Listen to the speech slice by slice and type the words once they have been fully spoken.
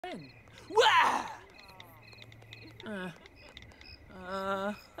Win. Wah!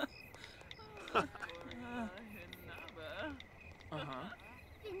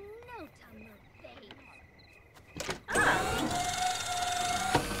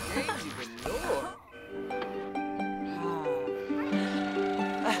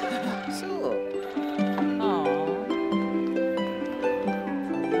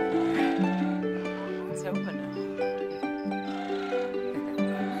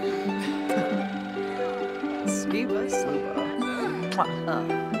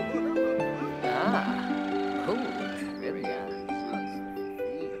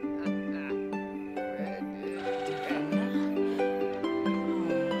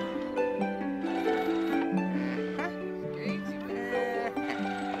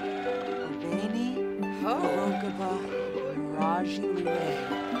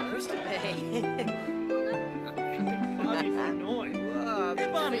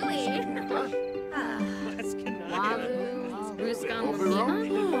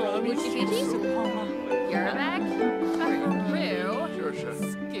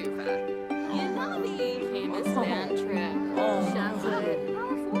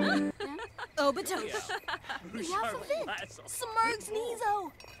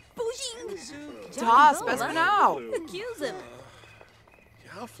 Toss, best for now. Accuse him.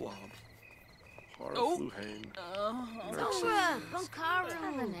 Ja, Flom. Harfluhane. Zora, Bunkaru,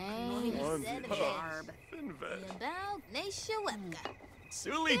 Zenabab, Yabal, Nesha Webka.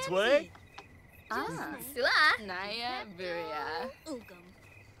 Suli Tway. Sula. Naya Buria. Ugum.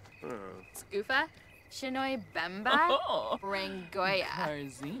 Scoofa. Shinoi Bemba. Rangoya.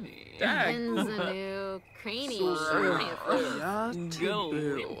 Tarzini. Inzanu. Craney. Go.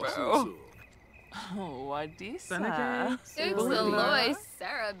 Oh, Wadisa. Uxaloy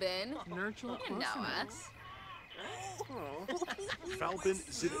Sarabin. Nurture Noah. Falbin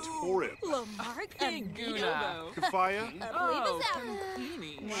Zittorib. Lamarck and Guna. Kafaya.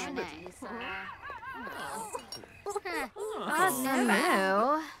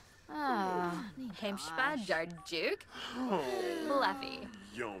 Namu. Hemshpa Jarjuk. Fluffy.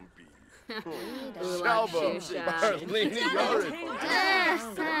 Yombi. Shalbo. Barlini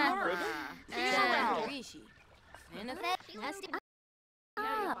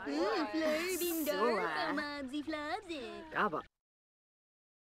Gaba.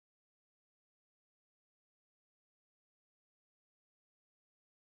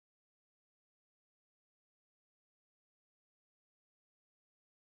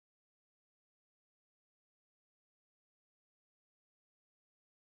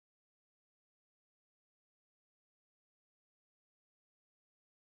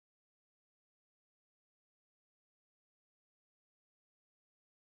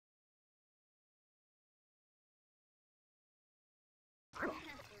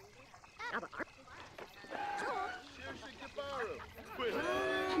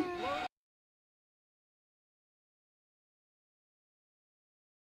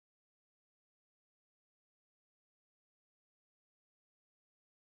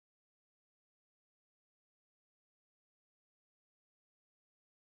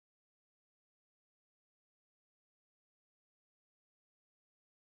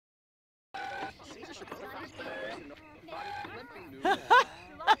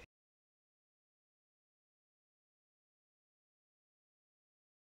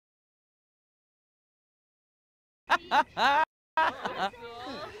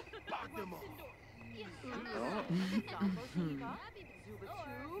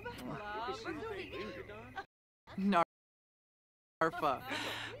 Narfa.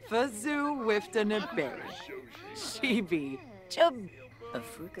 Fazoo Wifton and Berry. Sheeby. Chub.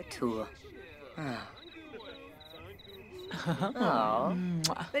 Afrika tour. Oh.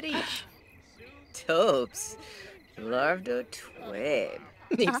 Barish. Topes. Larvdo Tweb.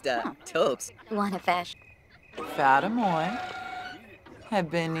 Nixta. Topes. Wanna fash. Fatamoy.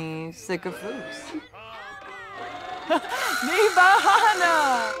 Hebini Sycophus. Nibahana!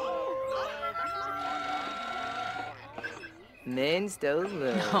 Men's Dolo.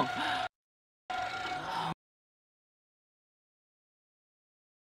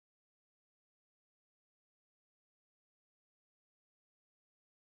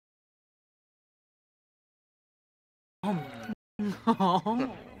 No.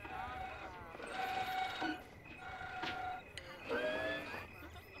 No.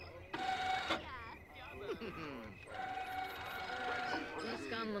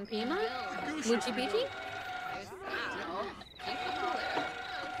 Lampima? Muchi Pichi?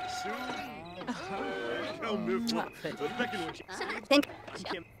 Think.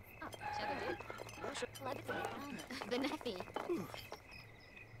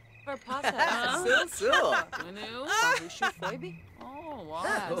 Never pasa. Sul. Manu? Bahushu Foibi? Oh,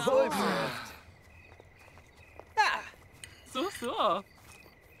 wow.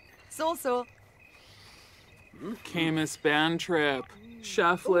 So. So. Camus band trip.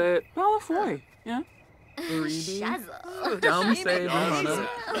 Shufflet. Balafoy. Yeah. Shazzle. Dumb say Ramona.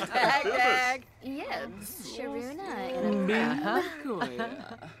 Dag. Yibs. Sharuna.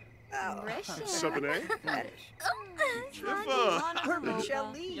 Sabine?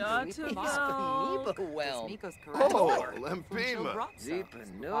 Well. Miko's correct. Oh, Lempima.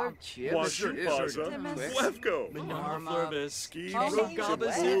 Zipanur Washer Paza. Lefko. Norma. Ski Oh, Rogaba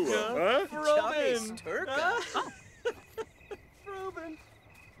Zika. Huh? Chavis Turka.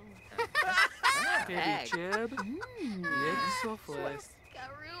 Baby Jib. Yixoflis.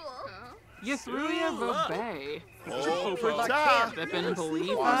 You threw your bay. Oh, Prata. Pippin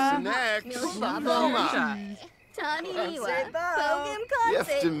Believe. Wasanek. Mama. Tani Niwa. Seba. Bogan Conte.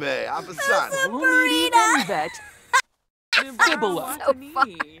 Yeftime. Abasan. Burrito. Bet. Fibula.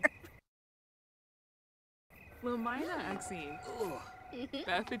 Lamina Axine.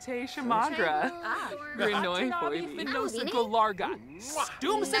 Bethite Shamagra. Grinoi Foibi. Finosa Larga.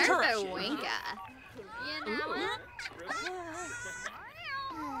 Stoom Saturch. You know what?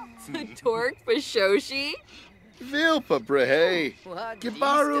 Torque Bashoshi. Vilpa Brehe.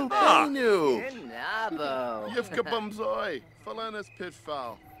 Gibaru Bainu. Nabo. Yifka Bumzoi. Falanas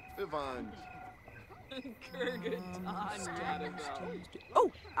Pitfall. Vivan.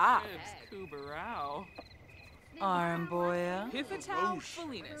 Oh, Kubarao. Armboya. Pivotal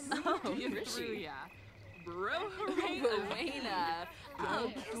Felinas. Yitruya. Broharena.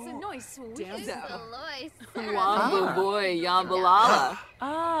 Wamba boy, Yambalala.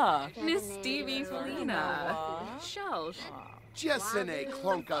 Miss Stevie Felina. Shelsh. Jessene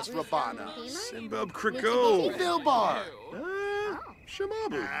Klonkas Rabana. Simbab Kriko. Vilbar.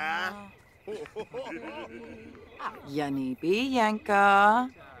 Shamabu. Yanibi Yanka.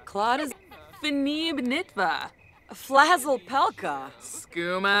 Claudius. Finib Nitva. Flazzle Pelka.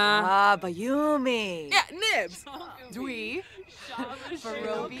 Skooma. Bayumi. Yeah, Nibs. Dwee.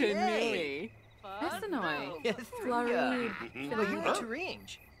 Kanui. Essenoi. Florid. You to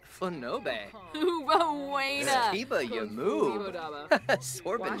range. Funobe. Uba Tiba Yamu.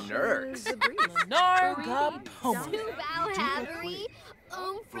 Sorbin Nurks. Narga Poma. Subao Havery.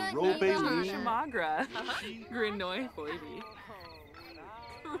 Robe Shamagra. Grinoi Foibi.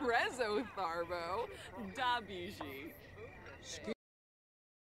 Rezo Tharbo. Dabiji.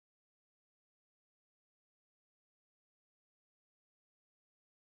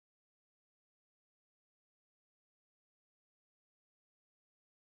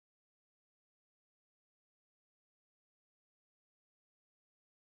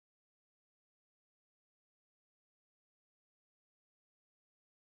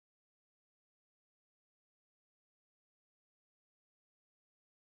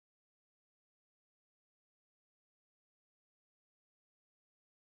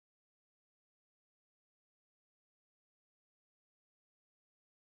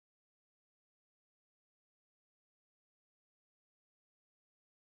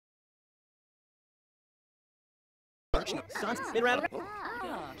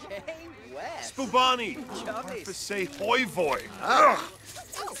 Spubani. Say Hoi Voi.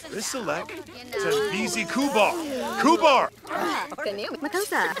 Riselek. Tanbizi Kubar. Kubar.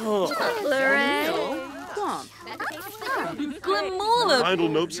 Makosa. Glamula. Rindle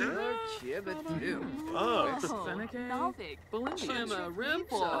Nopesy. Nalvik. Belinchima.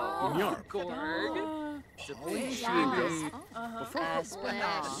 Rimple. Yark. Gorg.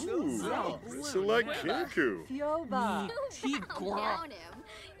 Select Kinku. Fioba. Down him.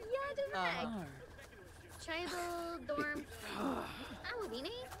 Yadamek. Tribal Dorm.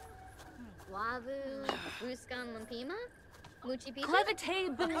 Awabini. Wavu. Buskan Lampima. Muchi Pichi. Clevite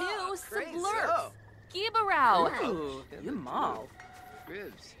Benu Sublurf. Oh. Gibarao. Yamal.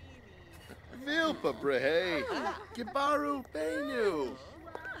 Ribs. Vilpa Brehe. Gibaru Bainu.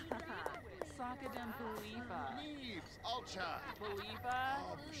 Sakadem Palifa. Neves. Alcha. Palifa.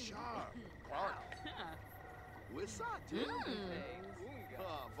 Bashar. Park. Wisat.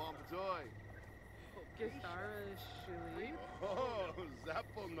 Vompatoy. Githara Shuli. Oh,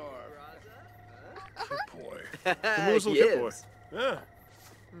 Zaponor. Boy. The Mosul Kid Boy. Yeah.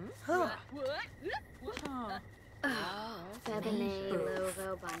 Febine Lovo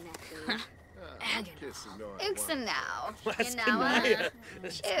Bonetti. Kissing on. Uxanow. Let's Yanawa.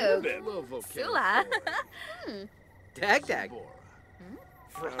 Chug. Lovo Sula. Dag Dag.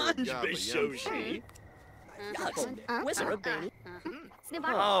 Franj Bishoshi. Wizard of Bane.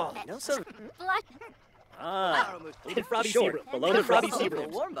 Oh, no so. Black. Leaded Frobby Sure. Seabrook. Below the Frobby Oh,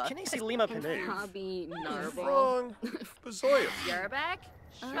 Seabrook. Warmba. Can I say Lima Pene? Hobby Narble. Wrong. Bazoya. Yarback.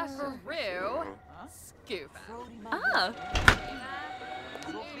 Buckaroo. Scoopa. Ah.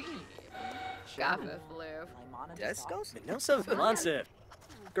 Gaffa Floof. Descos? Minosa. Lancet.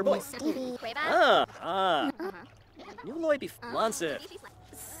 Gerboy. Stevie. New Loy Beef. Lancet.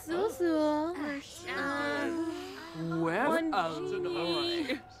 Susu. Web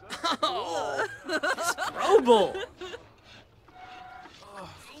Alloy. Roble.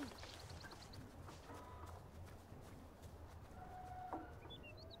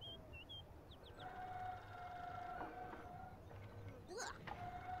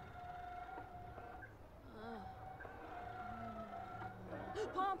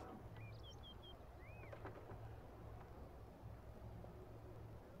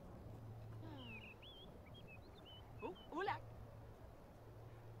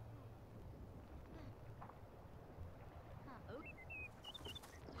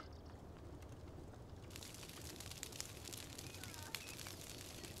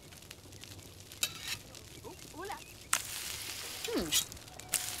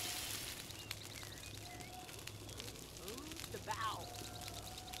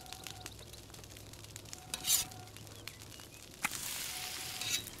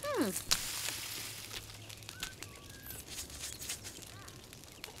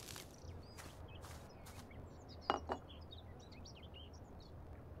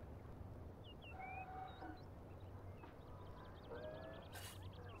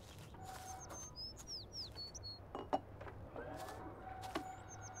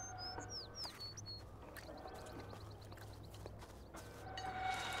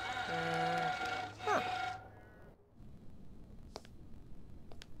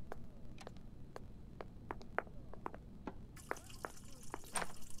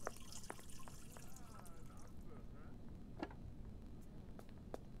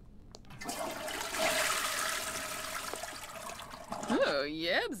 Oh,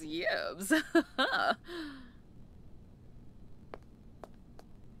 yibs, yibs.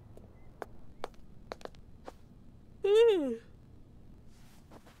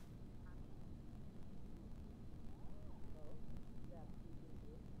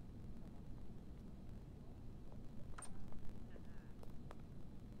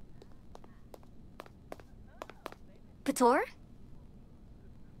 Pator?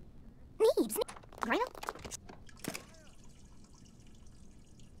 Neebs. Rhino?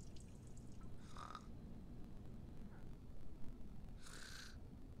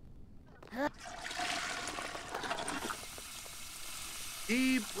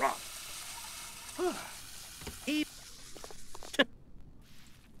 Deep rock. Deep.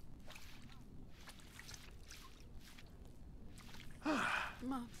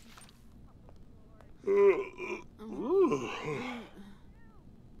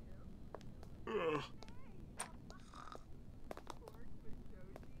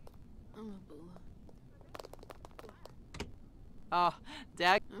 Oh,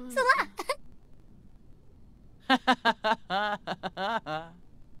 Dag.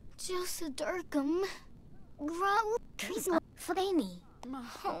 Just Durkham. Grow. Treason. Flaney.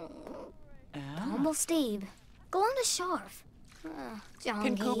 Humble Steve. Go on to Sharf.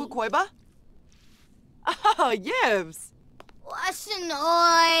 John. Kinkubu Koiba? Oh, yibs.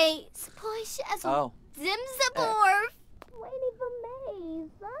 Washinoy. Splish as Oh. Zimzaborf. Waiting for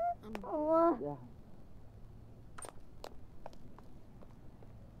Maze, huh? Oh.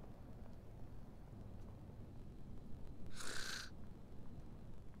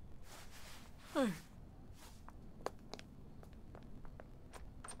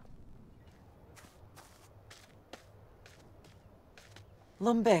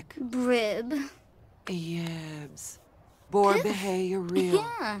 Lumbek. Brib. Yibs. Borbehe real.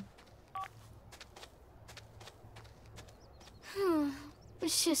 Yeah.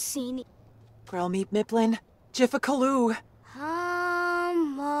 Shasini. Grell meat Miplin. Jiffakaloo.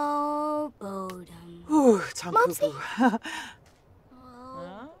 Hamo Bodum. Ooh, Tonkubu.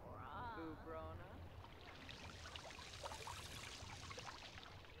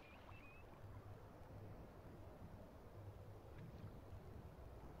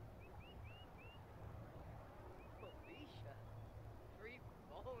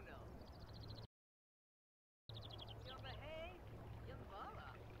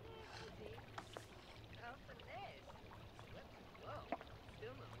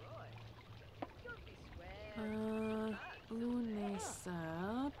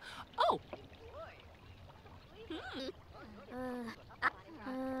 Unisab. Oh!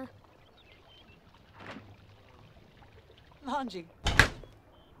 Lanji.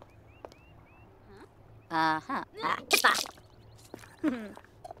 Uh-huh. Ah,